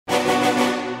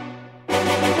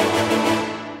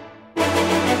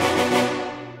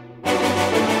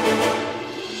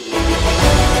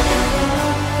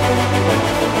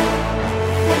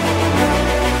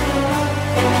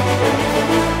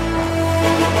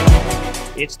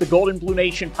It's the Golden Blue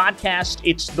Nation podcast.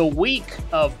 It's the week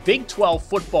of Big 12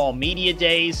 football media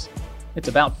days. It's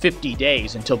about 50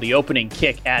 days until the opening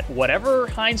kick at whatever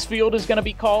Heinz Field is going to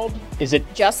be called. Is it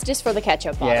Justice for the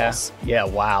ketchup bottles? Yeah,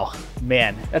 wow.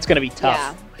 Man, that's going to be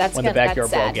tough when the backyard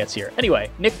brawl gets here.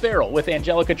 Anyway, Nick Farrell with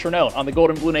Anjelica Trinone on the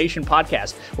Golden Blue Nation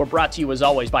podcast. We're brought to you, as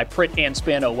always, by Pritt and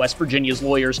Spano, West Virginia's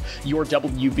lawyers,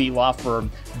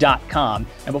 yourwvlawfirm.com.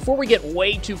 And before we get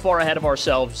way too far ahead of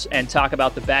ourselves and talk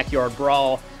about the backyard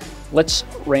brawl, let's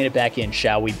rein it back in,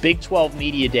 shall we? Big 12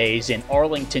 Media Days in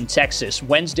Arlington, Texas,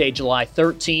 Wednesday, July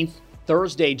 13th,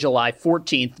 Thursday, July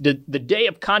 14th. The day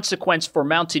of consequence for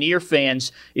Mountaineer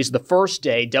fans is the first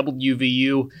day.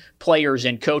 WVU players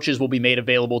and coaches will be made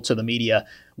available to the media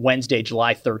Wednesday,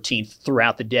 July 13th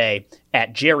throughout the day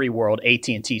at Jerry World,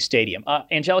 AT&T Stadium.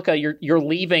 Anjelica, you're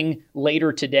leaving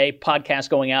later today. Podcast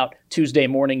going out Tuesday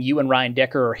morning. You and Ryan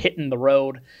Decker are hitting the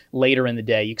road later in the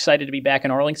day. You excited to be back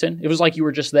in Arlington? It was like you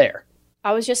were just there.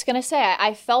 I was just going to say,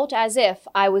 I felt as if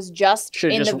I was just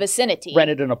in the vicinity.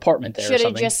 Rented an apartment there or something.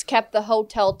 Should have just kept the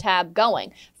hotel tab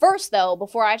going. First, though,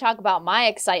 before I talk about my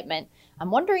excitement, I'm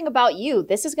wondering about you.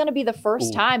 This is going to be the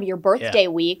first time your birthday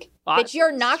week that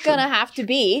you're not going to have to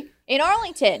be in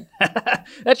Arlington.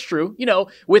 That's true. You know,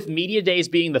 with media days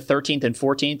being the 13th and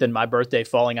 14th and my birthday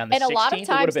falling on the 16th, and a lot of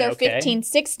times they're 15th,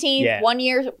 16th, 1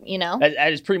 year, you know. That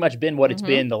has pretty much been what it's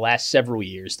been the last several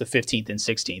years, the 15th and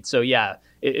 16th. So, yeah,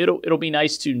 it'll be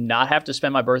nice to not have to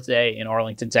spend my birthday in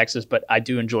Arlington, Texas, but I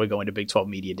do enjoy going to Big 12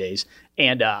 Media Days.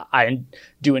 And I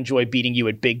do enjoy beating you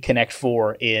at Big Connect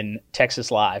 4 in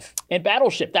Texas Live. And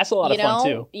Battleship, that's a lot of fun,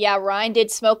 too. Yeah, Ryan did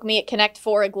smoke me at Connect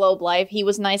 4 at Globe Life. He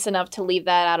was nice enough to leave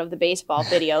that out of the baseball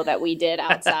video that we did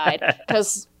outside.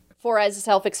 Because for as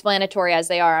self-explanatory as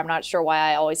they are, I'm not sure why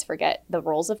I always forget the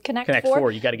rules of Connect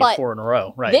 4. You got to get 4 in a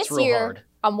row. Right, this it's real year, hard.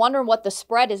 I'm wondering what the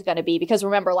spread is going to be, because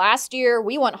remember last year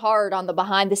we went hard on the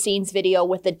behind-the-scenes video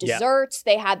with the desserts.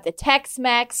 They had the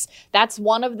Tex-Mex. That's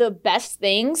one of the best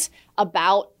things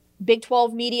about Big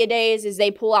 12 Media Days is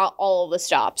they pull out all of the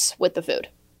stops with the food.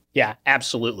 Yeah,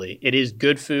 absolutely. It is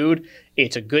good food.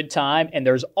 It's a good time. And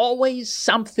there's always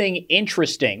something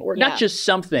interesting, or not just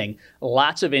something,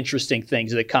 lots of interesting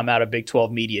things that come out of Big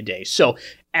 12 Media Days. So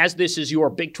as this is your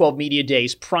Big 12 Media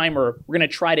Days primer, we're going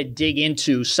to try to dig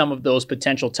into some of those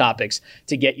potential topics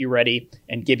to get you ready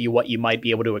and give you what you might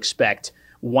be able to expect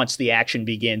once the action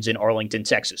begins in Arlington,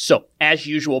 Texas. So, as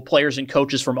usual, players and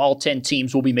coaches from all 10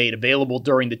 teams will be made available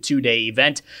during the two-day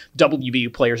event.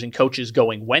 WVU players and coaches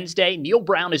going Wednesday. Neal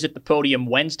Brown is at the podium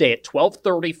Wednesday at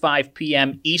 12:35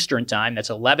 p.m. Eastern Time.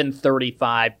 That's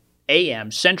 11:35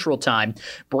 a.m. Central Time.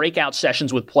 Breakout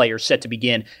sessions with players set to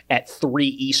begin at 3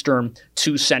 Eastern,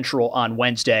 2 Central on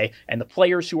Wednesday. And the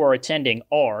players who are attending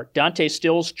are Dante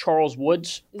Stills, Charles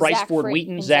Woods, Bryce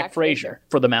Ford-Wheaton, Zach Frazier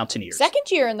for the Mountaineers. Second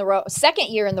year in the row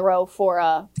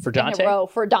for Dante.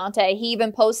 For Dante. He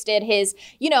even posted his,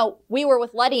 we were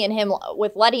with Letty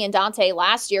and Dante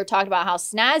last year, talked about how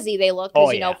snazzy they look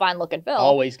because, fine looking Phil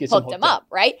always gets hooked him up,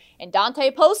 right? And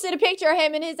Dante posted a picture of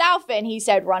him in his outfit and he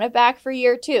said, run it back for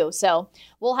year 2. So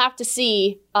we'll have to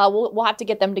see. We'll have to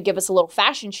get them to give us a little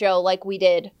fashion show like we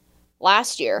did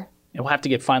last year. And we'll have to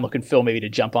get Fine Looking Phil maybe to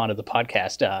jump onto the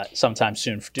podcast sometime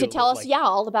soon. To tell us,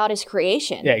 all about his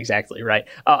creation. Yeah, exactly, right.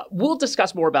 We'll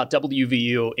discuss more about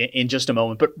WVU in just a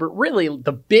moment. But really,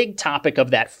 the big topic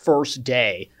of that first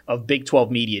day of Big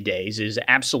 12 Media Days is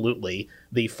absolutely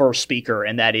the first speaker,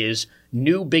 and that is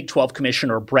new Big 12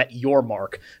 Commissioner Brett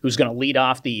Yormark, who's going to lead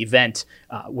off the event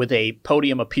with a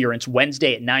podium appearance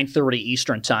Wednesday at 9:30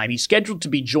 Eastern Time. He's scheduled to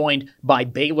be joined by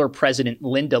Baylor President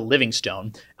Linda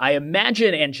Livingstone. I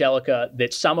imagine, Anjelica,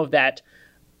 that some of that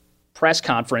press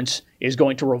conference is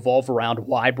going to revolve around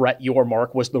why Brett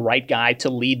Yormark was the right guy to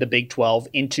lead the Big 12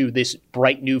 into this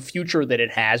bright new future that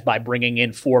it has by bringing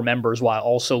in 4 members while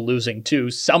also losing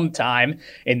 2 sometime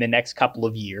in the next couple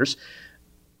of years.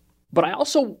 But I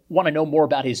also want to know more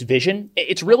about his vision.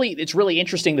 It's really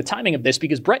interesting, the timing of this,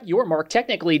 because Brett Yormark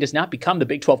technically does not become the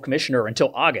Big 12 commissioner until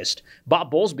August.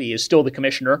 Bob Bowlesby is still the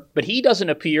commissioner, but he doesn't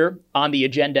appear on the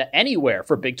agenda anywhere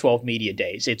for Big 12 Media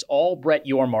Days. It's all Brett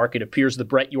Yormark. It appears the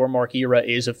Brett Yormark era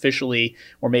is officially,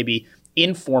 or maybe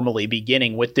informally,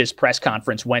 beginning with this press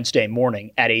conference Wednesday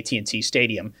morning at AT&T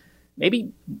Stadium.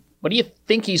 Maybe, what do you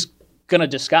think he's going to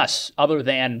discuss other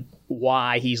than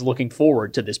why he's looking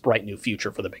forward to this bright new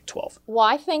future for the Big 12? Well,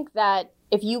 I think that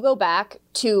if you go back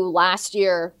to last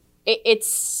year,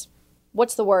 it's,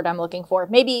 what's the word I'm looking for?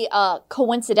 Maybe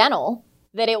coincidental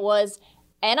that it was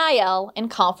NIL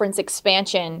and conference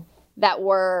expansion that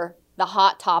were the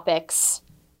hot topics.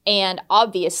 And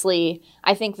obviously,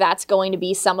 I think that's going to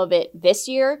be some of it this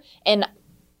year. And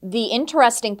the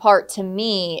interesting part to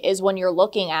me is when you're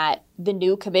looking at the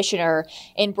new commissioner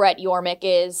in Brett Yormark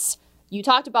is you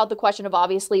talked about the question of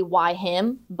obviously why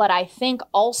him, but I think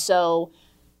also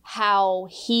how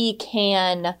he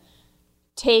can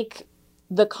take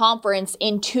the conference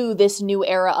into this new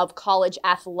era of college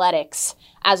athletics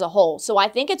as a whole. So I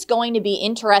think it's going to be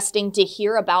interesting to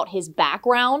hear about his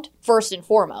background first and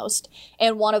foremost.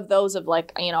 And one of those of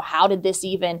like, you know, how did this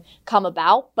even come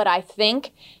about? But I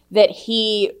think that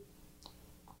he,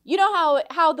 you know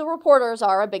how the reporters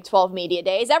are at Big 12 Media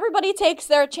Days. Everybody takes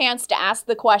their chance to ask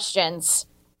the questions,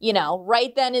 you know,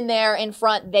 right then and there in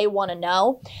front. They want to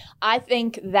know. I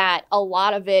think that a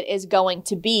lot of it is going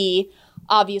to be,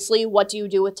 obviously, what do you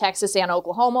do with Texas and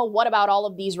Oklahoma? What about all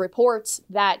of these reports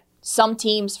that some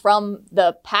teams from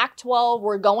the Pac-12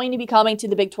 were going to be coming to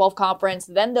the Big 12 conference?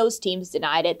 Then those teams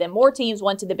denied it. Then more teams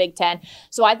went to the Big 10.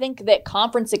 So I think that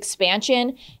conference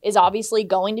expansion is obviously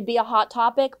going to be a hot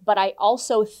topic, but I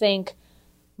also think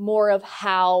more of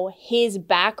how his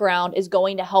background is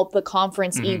going to help the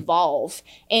conference evolve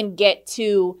and get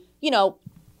to, you know,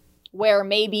 where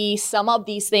maybe some of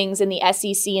these things in the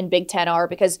SEC and Big Ten are,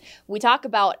 because we talk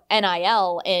about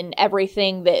NIL and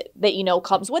everything that you know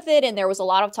comes with it, and there was a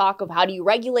lot of talk of how do you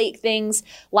regulate things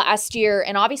last year,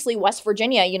 and obviously West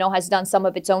Virginia, you know, has done some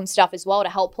of its own stuff as well to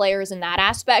help players in that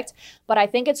aspect, but I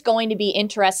think it's going to be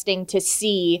interesting to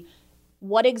see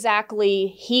what exactly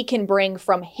he can bring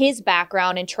from his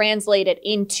background and translate it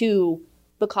into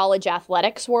the college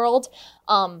athletics world.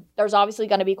 There's obviously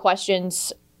going to be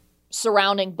questions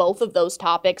surrounding both of those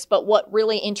topics, but what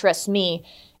really interests me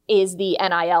is the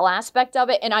NIL aspect of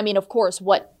it. And I mean, of course,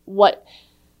 what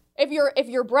if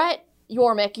you're Brett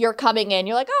Yormark, you're coming in,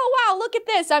 you're like, oh wow, look at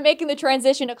this, I'm making the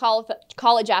transition to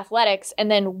college athletics,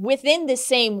 and then within the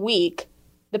same week,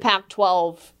 the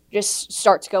Pac-12 just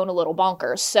starts going a little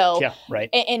bonkers. So yeah, right.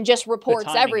 And just reports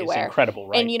the timing everywhere. Is incredible,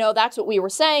 right? And you know, that's what we were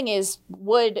saying is,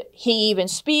 would he even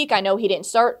speak? I know he didn't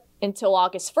start until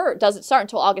August 1st. Doesn't start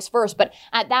until August 1st. But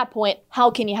at that point,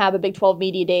 how can you have a Big 12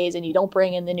 Media Days and you don't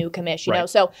bring in the new commission? You know,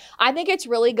 so I think it's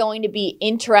really going to be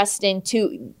interesting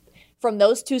to, from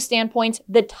those two standpoints,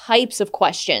 the types of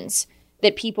questions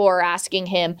that people are asking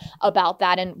him about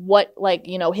that and what, like,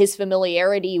 you know, his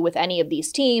familiarity with any of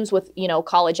these teams, with, you know,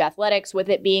 college athletics, with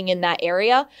it being in that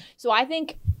area. So I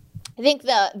think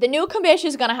the new commission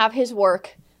is going to have his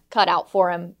work cut out for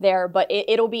him there, but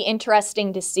it'll be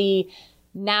interesting to see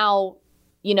now,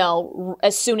 you know,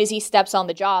 as soon as he steps on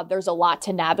the job, there's a lot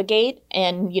to navigate.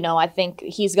 And, you know, I think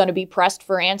he's going to be pressed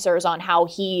for answers on how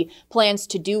he plans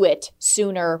to do it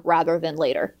sooner rather than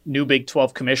later. New Big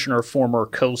 12 commissioner, former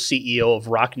co-CEO of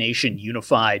Rock Nation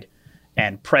Unified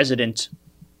and president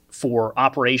for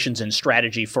operations and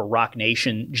strategy for Rock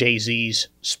Nation, Jay-Z's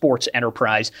sports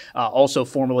enterprise, also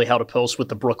formerly held a post with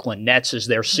the Brooklyn Nets as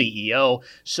their CEO.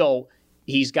 So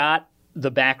he's got the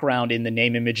background in the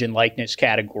name, image, and likeness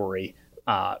category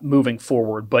moving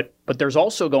forward. But there's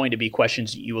also going to be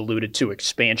questions that you alluded to,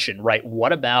 expansion, right?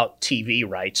 What about TV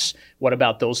rights? What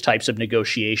about those types of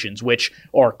negotiations, which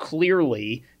are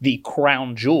clearly the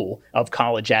crown jewel of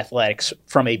college athletics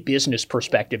from a business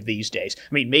perspective these days?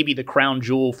 I mean, maybe the crown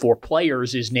jewel for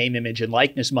players is name, image, and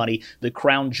likeness money. The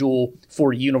crown jewel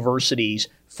for universities,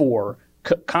 for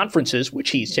conferences,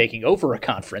 which he's taking over a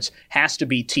conference, has to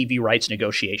be TV rights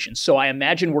negotiations. So I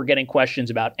imagine we're getting questions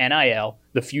about NIL,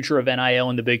 the future of NIL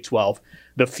in the Big 12,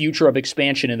 the future of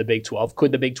expansion in the Big 12.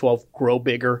 Could the Big 12 grow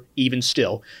bigger even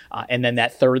still? And then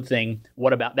that third thing,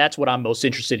 that's what I'm most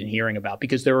interested in hearing about,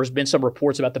 because there has been some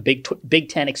reports about the Big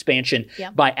 10 expansion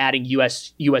by adding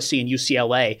USC and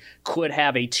UCLA could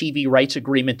have a TV rights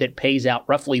agreement that pays out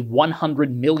roughly $100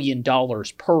 million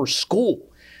per school.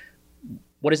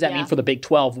 What does that mean for the Big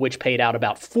 12, which paid out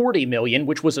about $40 million,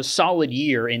 which was a solid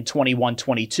year in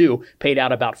 21-22, paid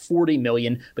out about $40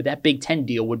 million, but that Big 10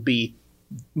 deal would be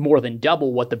more than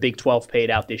double what the Big 12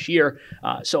 paid out this year.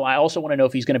 So I also want to know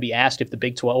if he's going to be asked if the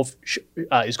Big 12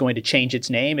 is going to change its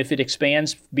name if it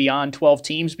expands beyond 12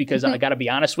 teams, because I got to be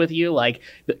honest with you, like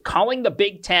calling the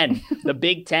Big 10 the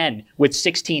Big 10 with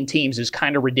 16 teams is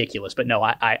kind of ridiculous. But no,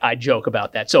 I joke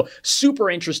about that. So super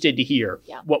interested to hear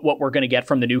what we're going to get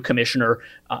from the new commissioner.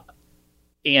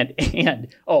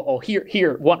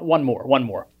 Here, one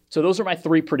more. So those are my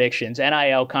three predictions: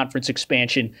 NIL, conference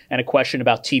expansion, and a question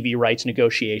about TV rights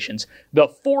negotiations. The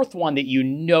fourth one that you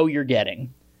know you're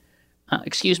getting.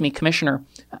 Excuse me, Commissioner,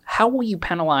 how will you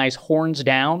penalize horns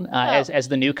down as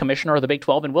the new commissioner of the Big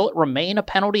 12? And will it remain a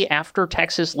penalty after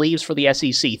Texas leaves for the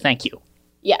SEC? Thank you.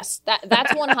 Yes,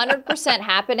 that's 100%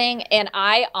 happening. And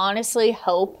I honestly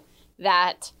hope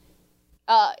that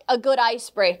a good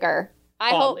icebreaker, I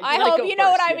hope you know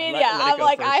what I mean. I'm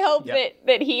like, I hope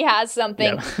that he has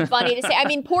something funny to say. I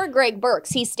mean, poor Greg Burks,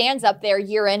 he stands up there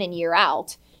year in and year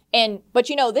out. But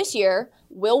this year,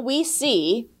 will we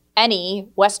see any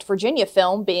West Virginia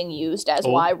film being used as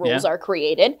why rules are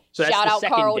created? So shout out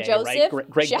Carl day, Joseph. Right?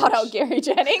 Greg shout Burks. out Gary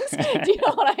Jennings. Do you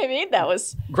know what I mean? That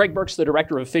was Greg Burks, the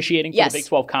director of officiating for the Big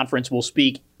 12 Conference,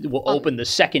 will open the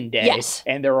second day. Yes.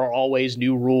 And there are always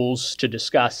new rules to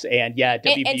discuss. And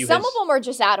WVU and some of them are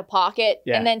just out of pocket.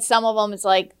 Yeah. And then some of them it's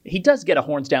like. He does get a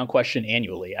horns down question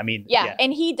annually. I mean. Yeah.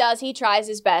 And he does. He tries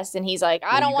his best. And he's like,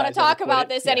 I don't want to talk about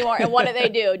this anymore. And what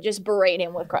do? Just berate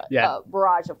him with a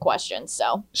barrage of questions.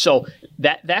 So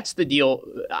that's the deal.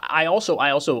 I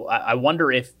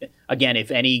wonder if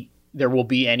there will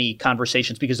be any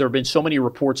conversations, because there have been so many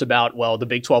reports about, the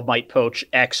Big 12 might poach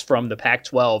X from the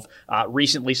Pac-12.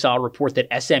 Recently saw a report that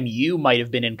SMU might have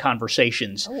been in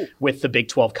conversations with the Big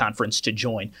 12 Conference to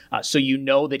join. So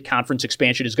that conference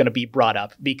expansion is going to be brought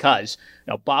up, because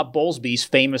Bob Bowlesby's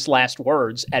famous last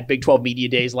words at Big 12 Media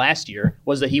Days last year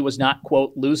was that he was not,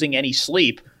 quote, losing any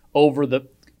sleep over the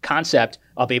concept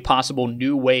of a possible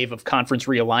new wave of conference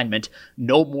realignment.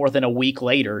 No more than a week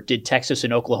later did Texas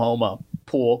and Oklahoma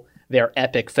pull their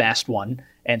epic fast one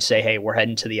and say, hey, we're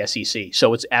heading to the SEC.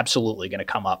 So it's absolutely going to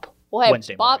come up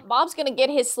Wednesday morning. Bob's going to get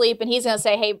his sleep, and he's going to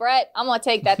say, hey, Brett, I'm going to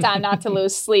take that time not to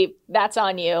lose sleep. That's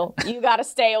on you. You got to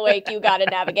stay awake. You got to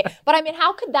navigate. But I mean,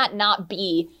 how could that not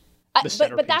be?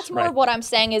 But that's more of what I'm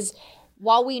saying is,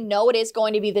 while we know it is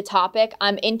going to be the topic,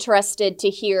 I'm interested to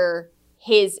hear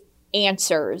his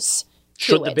answers.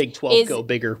 Should the Big 12 go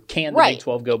bigger? Can the Big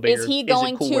 12 go bigger? Is he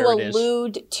going to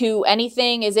allude to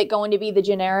anything? Is it going to be the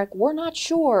generic? We're not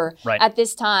sure at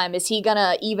this time. Is he going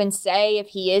to even say if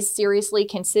he is seriously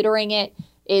considering it?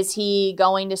 Is he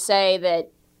going to say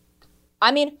that?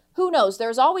 I mean, who knows?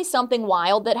 There's always something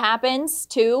wild that happens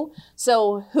too.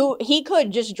 So he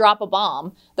could just drop a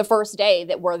bomb the first day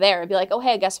that we're there and be like, oh,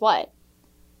 hey, guess what?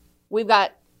 We've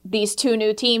got these two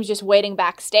new teams just waiting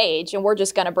backstage, and we're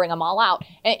just going to bring them all out.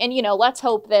 And let's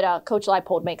hope that Coach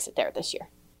Leipold makes it there this year.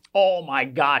 Oh, my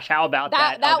gosh. How about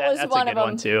that? That's one a good of them.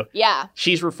 One, too. Yeah.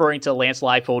 She's referring to Lance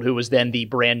Leipold, who was then the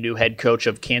brand new head coach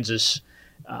of Kansas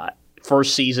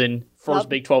first season. First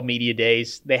Big 12 Media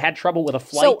Days. They had trouble with a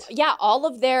flight. So, all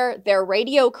of their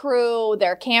radio crew,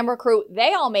 their camera crew,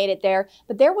 they all made it there.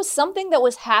 But there was something that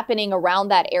was happening around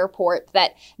that airport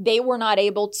that they were not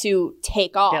able to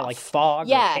take off. Yeah, like fog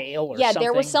or hail or something. Yeah,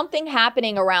 there was something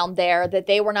happening around there that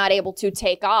they were not able to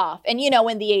take off. And,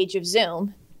 in the age of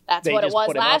Zoom, that's what it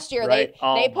was last year. Right?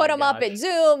 They put him up at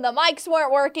Zoom. The mics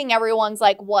weren't working. Everyone's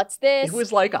like, what's this? It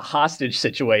was like a hostage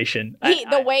situation.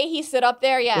 The way he stood up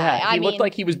there, he looked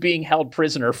like he was being held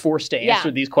prisoner, forced to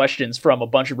answer these questions from a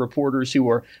bunch of reporters who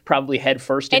were probably head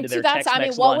first into their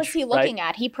Tex-Mex what was he looking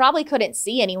at? He probably couldn't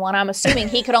see anyone. I'm assuming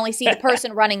he could only see the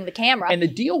person running the camera. And the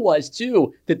deal was,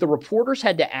 too, that the reporters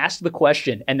had to ask the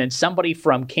question, and then somebody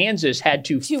from Kansas had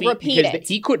to repeat it.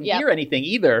 He couldn't hear anything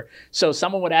either. So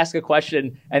someone would ask a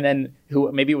question, and then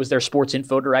maybe it was their sports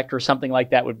info director or something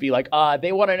like that would be like,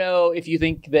 they want to know if you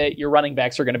think that your running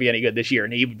backs are going to be any good this year.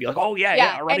 And he would be like, oh,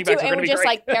 yeah, our running backs are going to be great.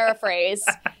 And just paraphrase.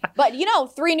 But,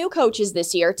 3 new coaches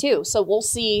this year, too. So we'll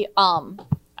see.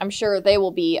 I'm sure they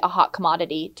will be a hot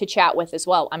commodity to chat with as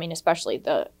well. I mean, especially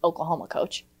the Oklahoma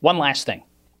coach. One last thing.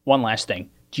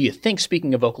 Do you think,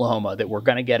 speaking of Oklahoma, that we're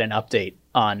going to get an update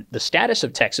on the status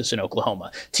of Texas and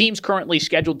Oklahoma? Teams currently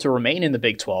scheduled to remain in the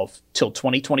Big 12 till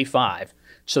 2025.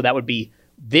 So that would be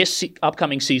this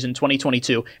upcoming season,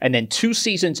 2022, and then 2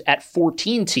 seasons at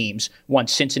 14 teams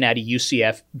once Cincinnati,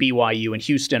 UCF, BYU, and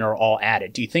Houston are all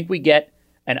added. Do you think we get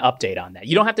an update on that?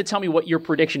 You don't have to tell me what your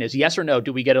prediction is. Yes or no,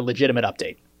 do we get a legitimate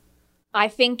update? I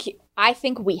think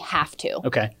we have to.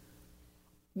 Okay.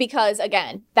 Because,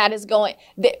 again, that is going...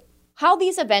 How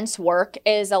these events work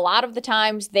is a lot of the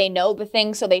times they know the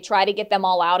things, so they try to get them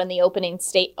all out in the opening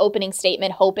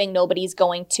statement, hoping nobody's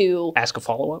going to ask a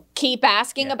follow-up. Keep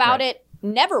asking about it.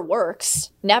 Never works.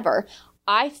 Never.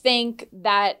 I think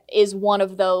that is one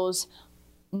of those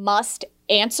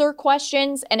must-answer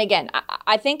questions. And again,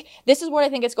 I think this is what I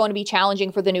think is going to be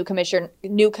challenging for the new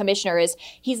commissioner is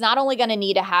he's not only going to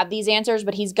need to have these answers,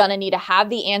 but he's going to need to have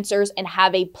the answers and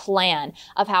have a plan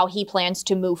of how he plans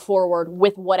to move forward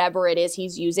with whatever it is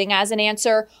he's using as an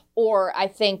answer. Or I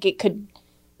think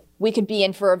we could be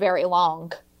in for a very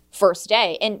long first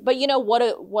day. But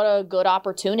what a good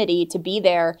opportunity to be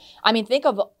there. I mean, think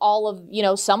of all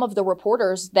of, some of the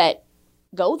reporters that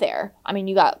go there. I mean,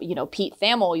 you got, Pete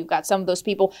Thamel, you've got some of those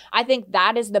people. I think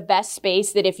that is the best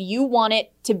space that if you want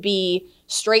it to be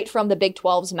straight from the Big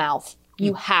 12's mouth,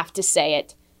 you have to say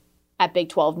it at Big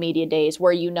 12 Media Days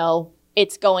where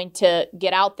it's going to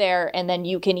get out there, and then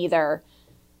you can either,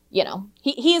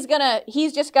 he's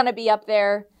just gonna be up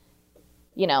there,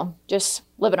 just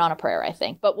living on a prayer, I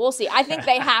think. But we'll see. I think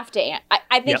they have to.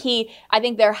 I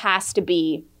think there has to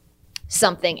be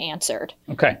something answered.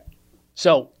 Okay.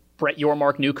 So Brett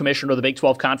Yormark, new commissioner of the Big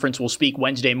 12 Conference, will speak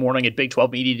Wednesday morning at Big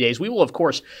 12 Media Days. We will, of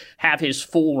course, have his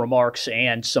full remarks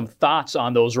and some thoughts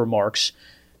on those remarks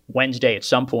Wednesday at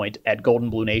some point at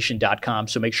goldenbluenation.com.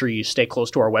 So make sure you stay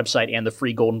close to our website and the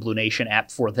free Golden Blue Nation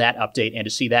app for that update and to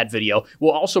see that video.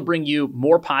 We'll also bring you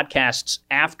more podcasts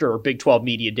after Big 12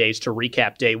 Media Days to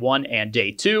recap day 1 and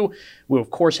day 2. We'll, of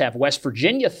course, have West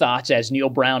Virginia thoughts as Neal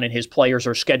Brown and his players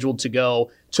are scheduled to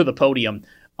go to the podium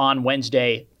on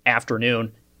Wednesday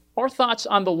afternoon. Our thoughts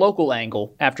on the local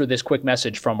angle after this quick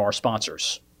message from our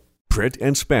sponsors. Pritt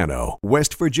and Spano,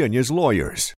 West Virginia's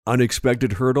lawyers.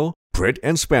 Unexpected hurdle? Pritt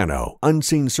and Spano.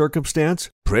 Unseen circumstance?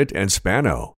 Pritt and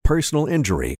Spano. Personal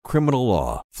injury, criminal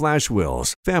law, flash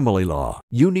wills, family law.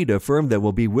 You need a firm that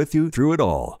will be with you through it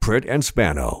all. Pritt and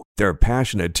Spano. Their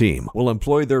passionate team will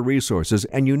employ their resources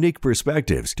and unique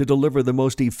perspectives to deliver the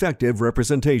most effective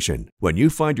representation. When you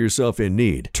find yourself in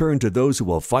need, turn to those who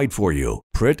will fight for you.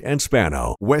 Pritt and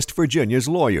Spano, West Virginia's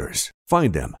lawyers.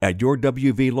 Find them at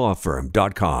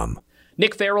yourwvlawfirm.com.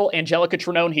 Nick Farrell, Anjelica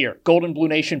Trinone here. Golden Blue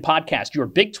Nation podcast, your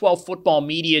Big 12 football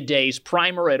media days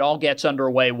primer. It all gets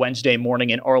underway Wednesday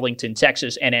morning in Arlington,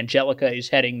 Texas, and Anjelica is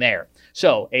heading there.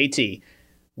 So, AT,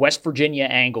 West Virginia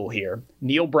angle here.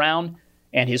 Neal Brown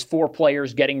and his 4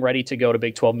 players getting ready to go to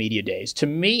Big 12 media days. To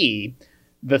me,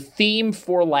 the theme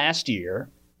for last year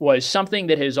was something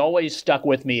that has always stuck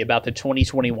with me about the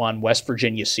 2021 West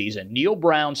Virginia season. Neal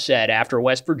Brown said after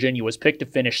West Virginia was picked to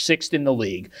finish 6th in the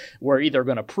league, we're either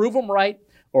going to prove them right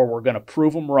or we're going to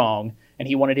prove them wrong. And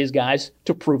he wanted his guys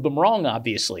to prove them wrong,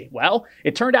 obviously. Well,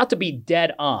 it turned out to be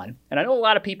dead on. And I know a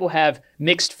lot of people have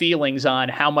mixed feelings on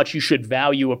how much you should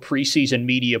value a preseason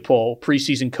media poll,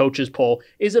 preseason coaches poll.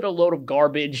 Is it a load of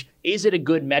garbage? Is it a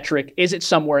good metric? Is it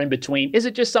somewhere in between? Is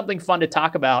it just something fun to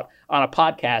talk about on a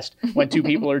podcast when 2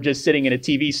 people are just sitting in a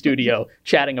TV studio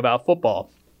chatting about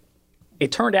football?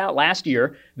 It turned out last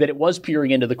year that it was peering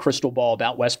into the crystal ball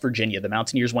about West Virginia. The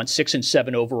Mountaineers went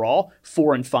 6-7 overall,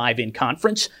 4-5 in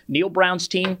conference. Neal Brown's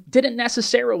team didn't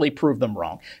necessarily prove them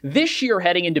wrong. This year,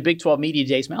 heading into Big 12 Media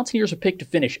Days, Mountaineers are picked to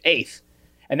finish 8th.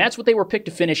 And that's what they were picked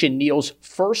to finish in Neal's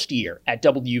first year at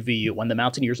WVU, when the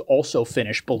Mountaineers also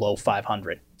finished below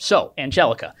 500. So,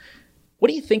 Anjelica, what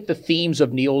do you think the themes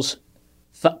of Neal's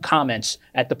comments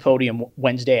at the podium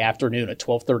Wednesday afternoon at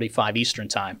 12:35 Eastern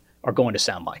Time are going to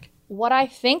sound like? What I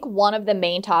think one of the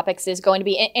main topics is going to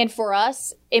be, and for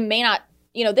us, it may not,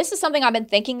 this is something I've been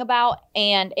thinking about,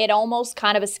 and it almost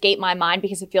kind of escaped my mind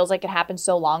because it feels like it happened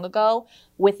so long ago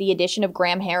with the addition of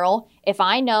Graham Harrell. If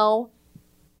I know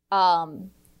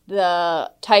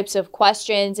the types of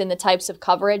questions and the types of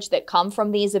coverage that come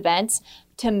from these events,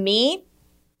 to me,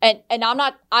 and I'm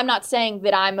not saying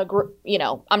that I'm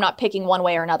not picking one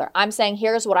way or another. I'm saying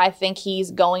here's what I think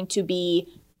he's going to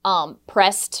be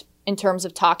pressed in terms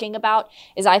of talking about,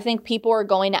 is I think people are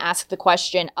going to ask the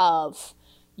question of,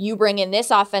 you bring in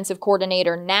this offensive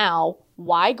coordinator now,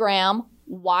 why Graham?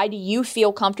 Why do you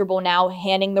feel comfortable now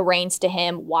handing the reins to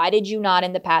him? Why did you not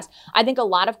in the past? I think a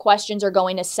lot of questions are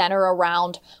going to center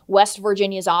around West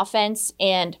Virginia's offense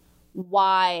and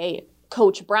why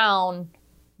Coach Brown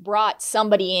brought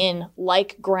somebody in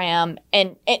like Graham.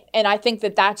 And I think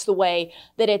that that's the way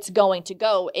that it's going to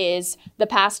go, is the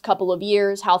past couple of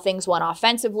years, how things went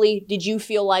offensively. Did you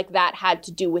feel like that had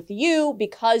to do with you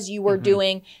because you were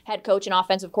doing head coach and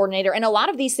offensive coordinator? And a lot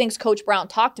of these things Coach Brown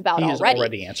talked about already. He has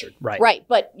already answered, right. Right,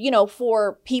 but,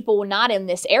 for people not in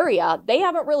this area, they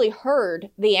haven't really heard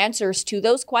the answers to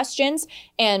those questions.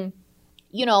 And,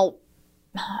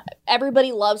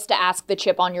 everybody loves to ask the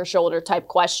chip on your shoulder type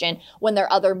question when there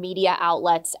are other media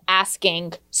outlets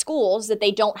asking schools that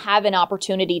they don't have an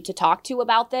opportunity to talk to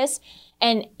about this.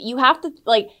 And you have to,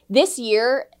 this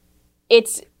year,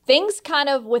 it's things kind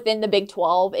of within the Big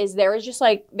 12 is there is just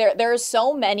there are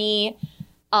so many,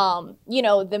 the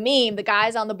meme, the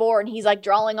guy's on the board and he's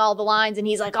drawing all the lines and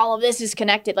he's all of this is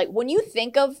connected. When you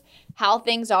think of how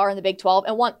things are in the Big 12,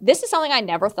 and this is something I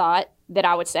never thought that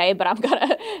I would say, but I'm going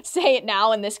to say it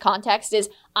now in this context, is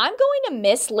I'm going to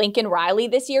miss Lincoln Riley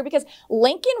this year, because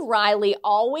Lincoln Riley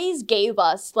always gave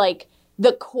us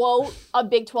the quote of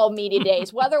Big 12 media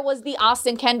days, whether it was the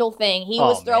Austin Kendall thing, he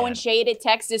was throwing shade at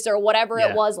Texas or whatever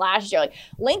it was last year.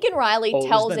 Lincoln Riley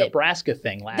tells it was the Nebraska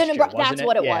thing last year, wasn't that's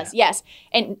what it was, yes.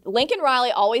 And Lincoln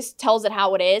Riley always tells it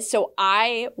how it is. So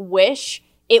I wish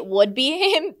it would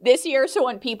be him this year. So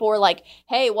when people were like,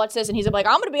 hey, what's this? And he's like,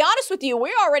 I'm going to be honest with you.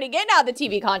 We're already getting out of the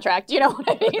TV contract. You know what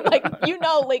I mean? Like,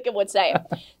 Lincoln would say it.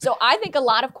 So I think a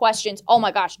lot of questions. Oh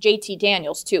my gosh, JT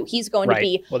Daniels too. He's going to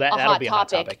be a hot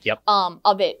topic. Yep.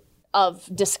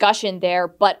 Of discussion there.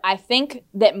 But I think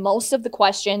that most of the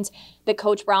questions that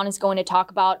Coach Brown is going to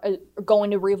talk about are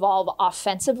going to revolve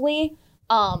offensively.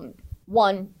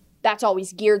 One, that's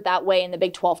always geared that way in the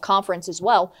Big 12 Conference as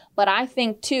well. But I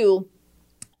think too,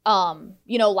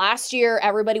 last year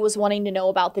everybody was wanting to know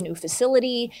about the new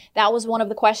facility. That was one of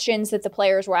the questions that the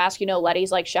players were asking.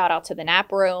 Letty's like, shout out to the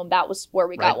nap room. That was where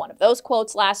we got one of those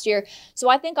quotes last year. So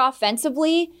I think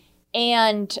offensively,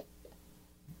 and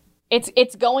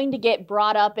it's going to get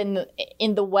brought up in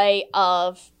the way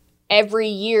of every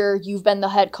year you've been the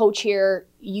head coach here,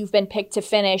 you've been picked to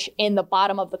finish in the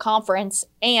bottom of the conference,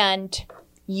 and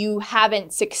you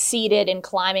haven't succeeded in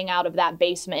climbing out of that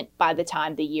basement by the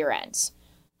time the year ends.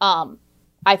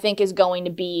 I think is going to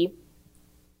be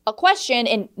a question,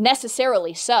 and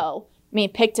necessarily so. I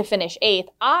mean, picked to finish 8th.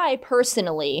 I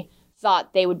personally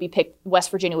thought they would be picked,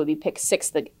 West Virginia would be picked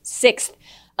 6th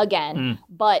again,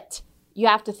 but you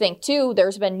have to think, too,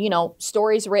 there's been,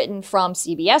 stories written from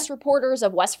CBS reporters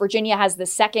of West Virginia has the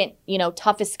second,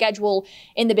 toughest schedule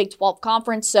in the Big 12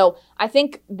 Conference. So I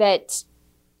think that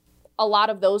a lot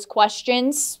of those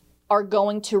questions are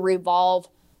going to revolve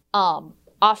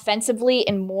offensively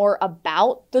and more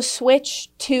about the switch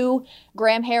to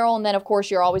Graham Harrell. And then, of course,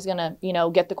 you're always going to,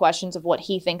 get the questions of what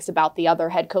he thinks about the other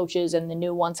head coaches and the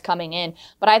new ones coming in.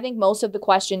 But I think most of the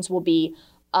questions will be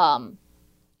offensively.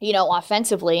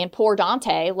 And poor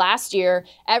Dante, last year,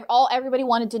 all everybody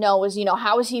wanted to know was,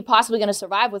 how is he possibly going to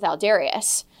survive without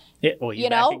Darius? Yeah, well,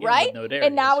 right? No Darius,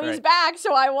 and now he's back.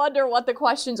 So I wonder what the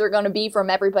questions are going to be from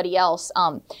everybody else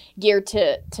geared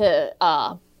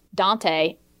to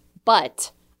Dante.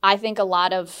 But I think a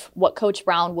lot of what Coach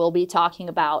Brown will be talking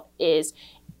about is,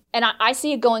 and I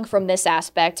see it going from this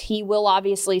aspect, he will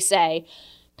obviously say,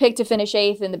 picked to finish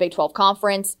 8th in the Big 12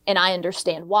 Conference, and I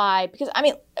understand why. Because,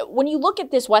 when you look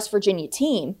at this West Virginia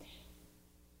team,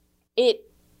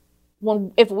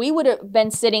 if we would have been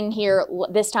sitting here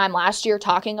this time last year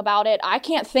talking about it, I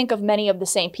can't think of many of the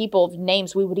same people's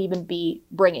names we would even be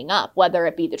bringing up, whether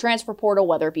it be the transfer portal,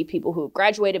 whether it be people who have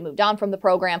graduated, moved on from the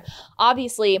program.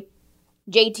 Obviously,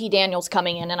 JT Daniels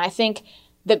coming in, and I think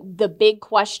the big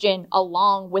question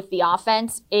along with the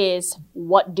offense is,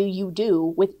 what do you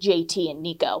do with JT and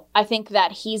Nico? I think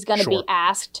that he's going to be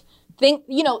asked,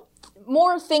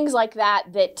 more things like that.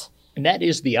 And that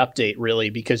is the update, really,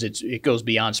 because it goes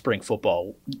beyond spring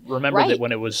football. Remember that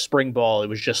when it was spring ball, it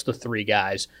was just the 3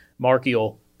 guys,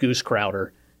 Markiel, Goose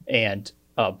Crowder, and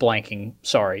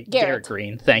Garrett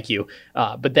Green. Thank you.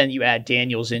 But then you add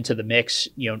Daniels into the mix.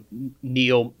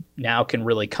 Neal now can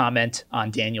really comment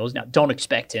on Daniels. Now, don't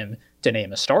expect him to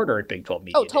name a starter at Big 12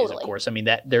 Media Days, of course.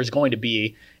 That there's going to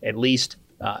be, at least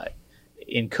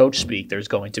in coach speak, there's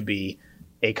going to be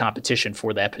a competition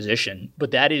for that position.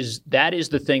 But that is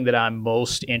the thing that I'm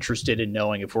most interested in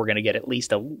knowing, if we're going to get at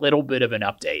least a little bit of an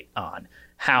update on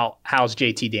how's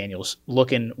JT Daniels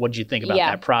looking. What did you think about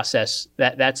that process?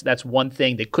 That's one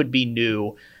thing that could be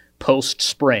new post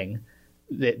spring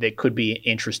that could be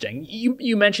interesting.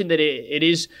 You mentioned that it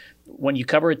is, when you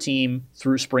cover a team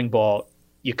through spring ball,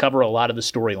 you cover a lot of the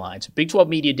storylines. Big 12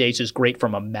 Media Days is great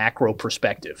from a macro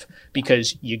perspective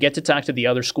because you get to talk to the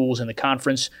other schools in the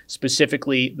conference.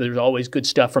 Specifically, there's always good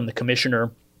stuff from the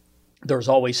commissioner. There's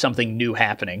always something new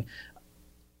happening.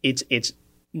 It's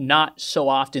not so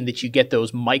often that you get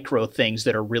those micro things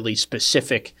that are really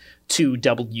specific to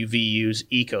WVU's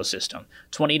ecosystem.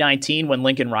 2019, when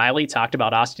Lincoln Riley talked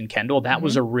about Austin Kendall, that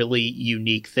was a really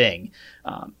unique thing.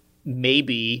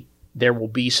 Maybe there will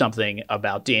be something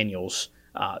about Daniels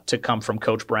to come from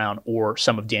Coach Brown or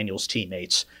some of Daniels'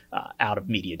 teammates out of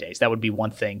Media Days. That would be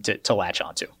one thing to latch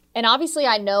onto. And obviously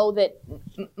I know that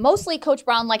mostly Coach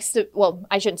Brown likes to, well,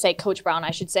 I shouldn't say Coach Brown,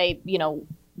 I should say,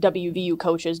 WVU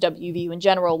coaches, WVU in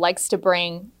general, likes to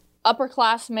bring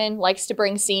upperclassmen, likes to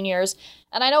bring seniors.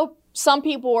 And I know some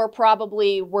people were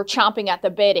chomping at the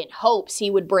bit in hopes he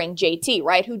would bring JT,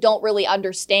 right? Who don't really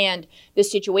understand the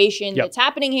situation that's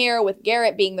happening here with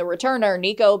Garrett being the returner,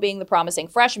 Nico being the promising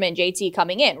freshman, JT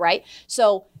coming in, right?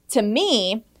 So to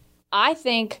me, I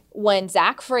think when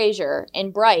Zach Frazier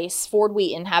and Bryce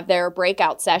Ford-Wheaton have their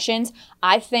breakout sessions,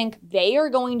 I think they are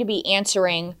going to be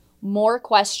answering more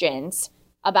questions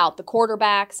about the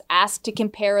quarterbacks, asked to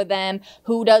compare them.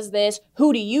 Who does this?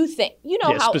 Who do you think?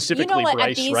 Specifically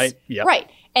Bryce, right? Yep. Right.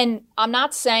 And I'm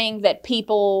not saying that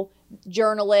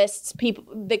journalists,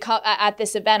 people at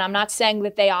this event, I'm not saying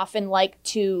that they often like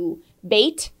to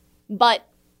bait, but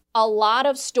a lot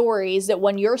of stories that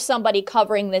when you're somebody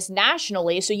covering this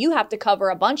nationally, so you have to cover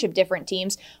a bunch of different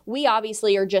teams. We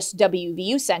obviously are just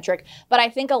WVU centric, but I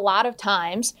think a lot of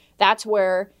times that's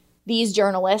where these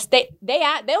journalists,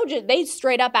 they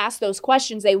straight up ask those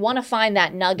questions. They want to find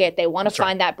that nugget. They want to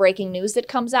find that breaking news that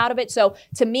comes out of it. So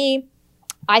to me,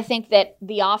 I think that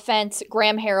the offense,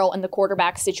 Graham Harrell, and the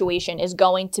quarterback situation is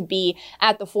going to be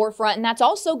at the forefront, and that's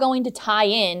also going to tie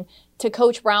in to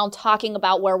Coach Brown talking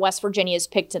about where West Virginia is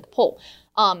picked in the poll.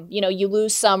 You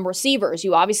lose some receivers.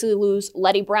 You obviously lose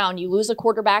Letty Brown. You lose a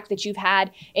quarterback that you've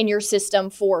had in your system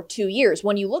for 2 years.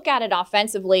 When you look at it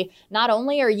offensively, not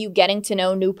only are you getting to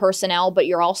know new personnel, but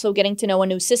you're also getting to know a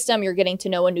new system. You're getting to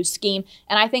know a new scheme.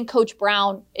 And I think Coach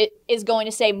Brown is going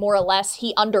to say more or less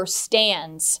he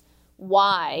understands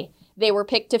why they were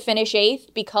picked to finish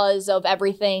 8th because of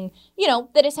everything,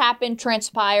 that has happened,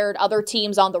 transpired, other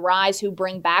teams on the rise who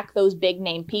bring back those big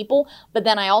name people. But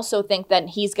then I also think that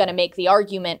he's going to make the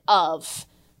argument of,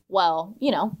 well,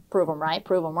 prove them right,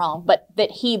 prove them wrong, but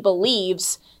that he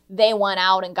believes they went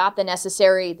out and got the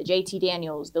necessary, the JT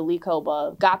Daniels, the Lee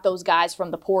Koba, got those guys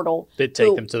from the portal. That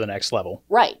take them to the next level.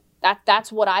 Right.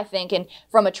 That's what I think. And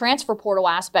from a transfer portal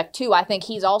aspect, too, I think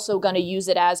he's also going to use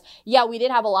it as, we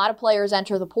did have a lot of players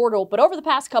enter the portal, but over the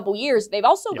ppast couple years, they've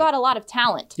also got a lot of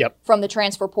talent from the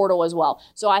transfer portal as well.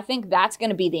 So I think that's going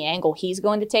to be the angle he's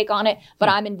going to take on it. But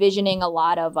I'm envisioning a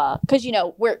lot of, because,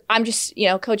 I'm just,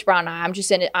 Coach Brown, I'm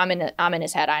in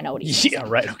his head. I know what he's saying. Yeah,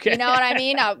 right. Okay. You know what I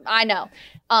mean? I know.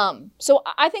 So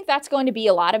I think that's going to be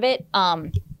a lot of it.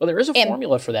 Well, there is a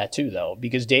formula for that, too, though,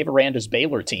 because Dave Aranda's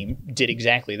Baylor team did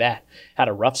exactly that. Had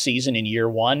a rough season in year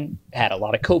one, had a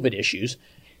lot of COVID issues,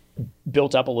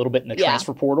 built up a little bit in the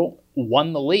transfer portal,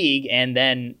 won the league, and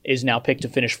then is now picked to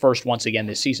finish first once again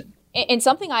this season. And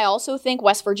something I also think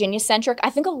West Virginia-centric,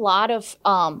 I think a lot of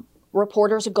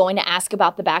reporters are going to ask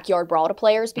about the backyard brawl to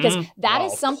players because that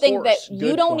is something that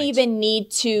you don't even need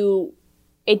to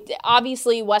 –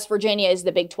 obviously, West Virginia is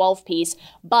the Big 12 piece,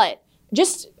 but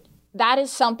just – that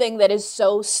is something that is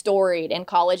so storied in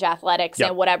college athletics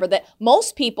and whatever that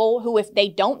most people who, if they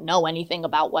don't know anything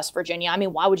about West Virginia,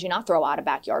 why would you not throw out a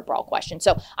backyard brawl question?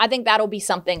 So I think that'll be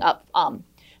something up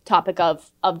topic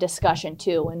of discussion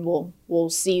too, and we'll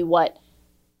see what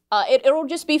it'll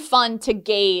just be fun to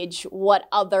gauge what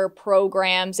other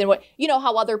programs and what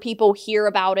how other people hear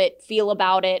about it, feel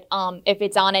about it, if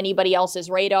it's on anybody else's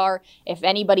radar, if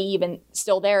anybody even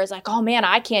still there is like, oh man,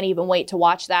 I can't even wait to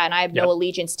watch that, and I have no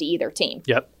allegiance to either team.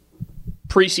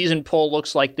 Preseason poll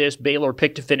looks like this. Baylor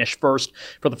picked to finish first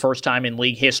for the first time in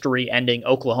league history, ending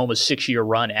Oklahoma's 6-year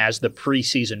run as the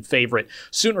preseason favorite.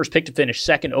 Sooners picked to finish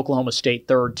second, Oklahoma State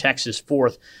third, Texas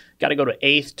fourth. Got to go to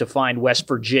 8th to find West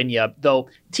Virginia. Though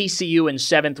TCU in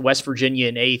 7th, West Virginia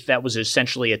in 8th, that was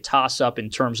essentially a toss-up in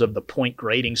terms of the point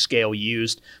grading scale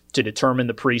used to determine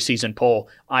the preseason poll.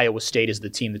 Iowa State is the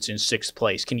team that's in 6th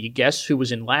place. Can you guess who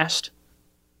was in last?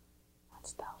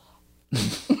 That's tough.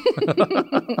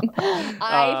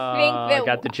 I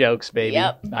got the jokes, baby.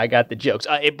 Yep. I got the jokes.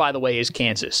 It, by the way, is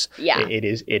Kansas. Yeah. It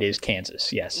is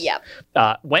Kansas, yes. Yep.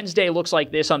 Wednesday looks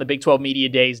like this on the Big 12 Media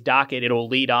Days docket. It'll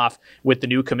lead off with the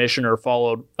new commissioner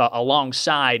followed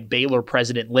alongside Baylor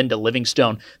President Linda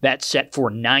Livingstone. That's set for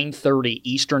 9:30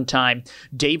 Eastern Time.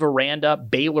 Dave Aranda,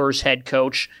 Baylor's head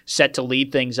coach, set to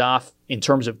lead things off in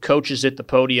terms of coaches at the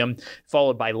podium,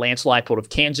 followed by Lance Leipold of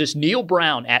Kansas, Neal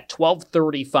Brown at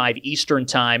 12:35 Eastern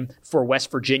Time for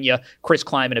West Virginia, Chris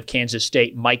Kleiman of Kansas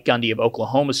State, Mike Gundy of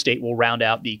Oklahoma State will round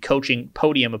out the coaching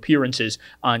podium appearances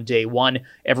on day one.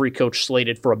 Every coach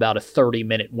slated for about a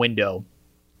 30-minute window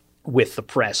with the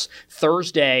press.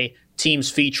 Thursday, teams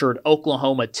featured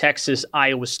Oklahoma, Texas,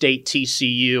 Iowa State,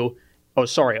 TCU,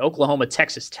 Oklahoma,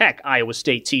 Texas Tech, Iowa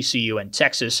State, TCU, and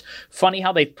Texas. Funny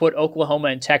how they've put Oklahoma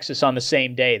and Texas on the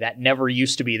same day. That never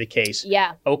used to be the case.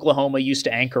 Yeah. Oklahoma used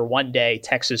to anchor one day.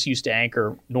 Texas used to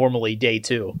anchor normally day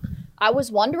two. I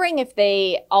was wondering if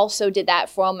they also did that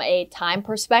from a time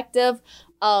perspective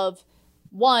of,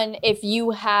 one, if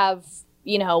you have,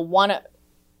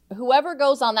 whoever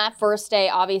goes on that first day,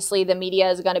 obviously the media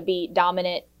is going to be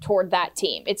dominant toward that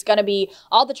team. It's going to be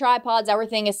all the tripods,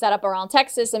 everything is set up around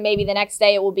Texas, and maybe the next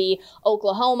day it will be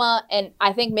Oklahoma. And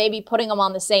I think maybe putting them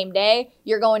on the same day,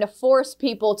 you're going to force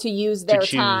people to use their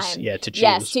time. Yeah, to choose.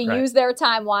 Yes, to use their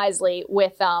time wisely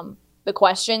with the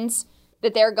questions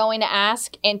that they're going to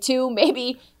ask. And two,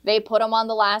 maybe they put them on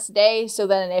the last day so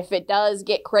then if it does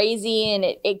get crazy and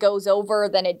it goes over,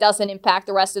 then it doesn't impact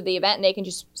the rest of the event and they can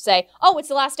just say, oh, it's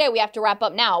the last day. We have to wrap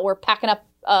up now. We're packing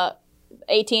up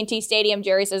AT&T Stadium.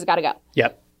 Jerry says got to go.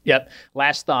 Yep.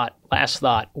 Last thought.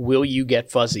 Will you get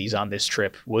fuzzies on this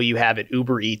trip? Will you have it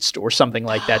Uber Eats or something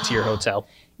like that to your hotel?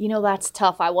 That's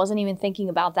tough. I wasn't even thinking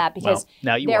about that because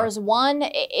now you there's one,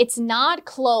 it's not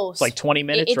close. It's like 20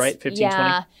 minutes, right? 15, 20?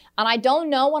 And I don't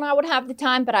know when I would have the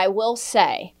time, but I will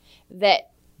say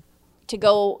that to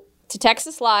go to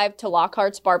Texas Live, to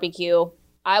Lockhart's Barbecue,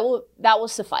 that will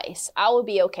suffice. I will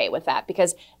be okay with that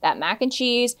because that mac and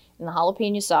cheese and the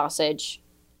jalapeno sausage,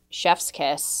 chef's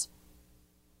kiss.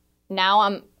 Now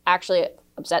I'm actually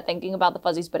upset thinking about the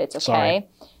fuzzies, but it's okay. Sorry.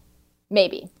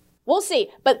 Maybe. We'll see.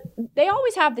 But they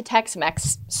always have the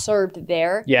Tex-Mex served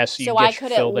there. Yes, so I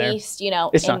could at least,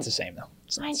 It's not the same, though.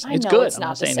 It's good. It's not I'm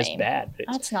not saying the same. it's bad.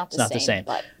 But it's not the same.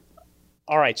 But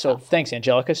all right, so thanks,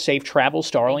 Anjelica. Safe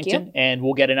travels to Arlington, and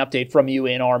we'll get an update from you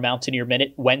in our Mountaineer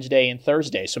Minute Wednesday and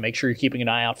Thursday. So make sure you're keeping an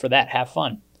eye out for that. Have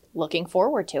fun. Looking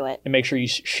forward to it. And make sure you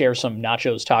share some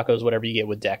nachos, tacos, whatever you get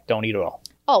with Deck. Don't eat it all.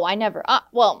 Oh, I never. I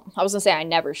was going to say I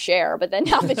never share, but then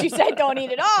now that you said don't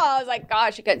eat it all, I was like,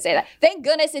 gosh, I couldn't say that. Thank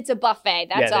goodness it's a buffet.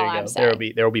 That's all I'm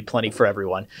saying. There will be plenty for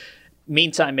everyone.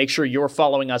 Meantime, make sure you're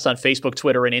following us on Facebook,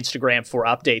 Twitter, and Instagram for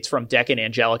updates from Deck and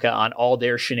Anjelica on all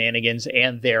their shenanigans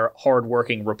and their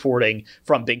hardworking reporting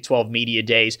from Big 12 Media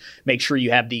Days. Make sure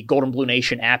you have the Golden Blue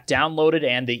Nation app downloaded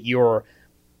and that you're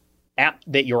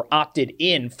opted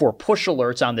in for push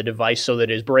alerts on the device so that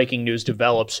as breaking news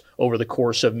develops over the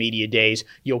course of media days,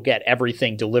 you'll get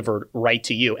everything delivered right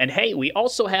to you. And hey, we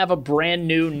also have a brand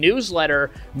new newsletter.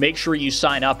 Make sure you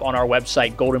sign up on our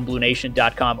website,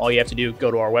 goldenbluenation.com. All you have to do, go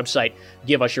to our website,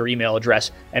 give us your email address,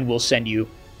 and we'll send you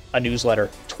a newsletter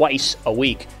twice a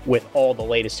week with all the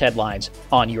latest headlines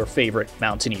on your favorite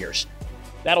Mountaineers.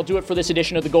 That'll do it for this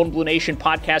edition of the Golden Blue Nation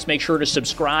podcast. Make sure to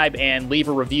subscribe and leave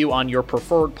a review on your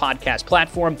preferred podcast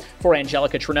platform. For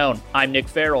Anjelica Trinone, I'm Nick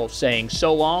Farrell saying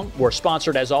so long. We're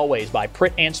sponsored, as always, by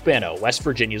Pritt & Spano, West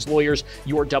Virginia's lawyers,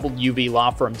 your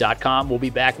WVLawFirm.com. We'll be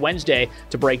back Wednesday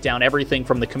to break down everything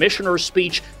from the commissioner's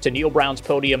speech to Neal Brown's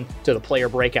podium to the player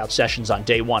breakout sessions on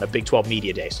day one of Big 12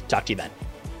 Media Days. Talk to you then.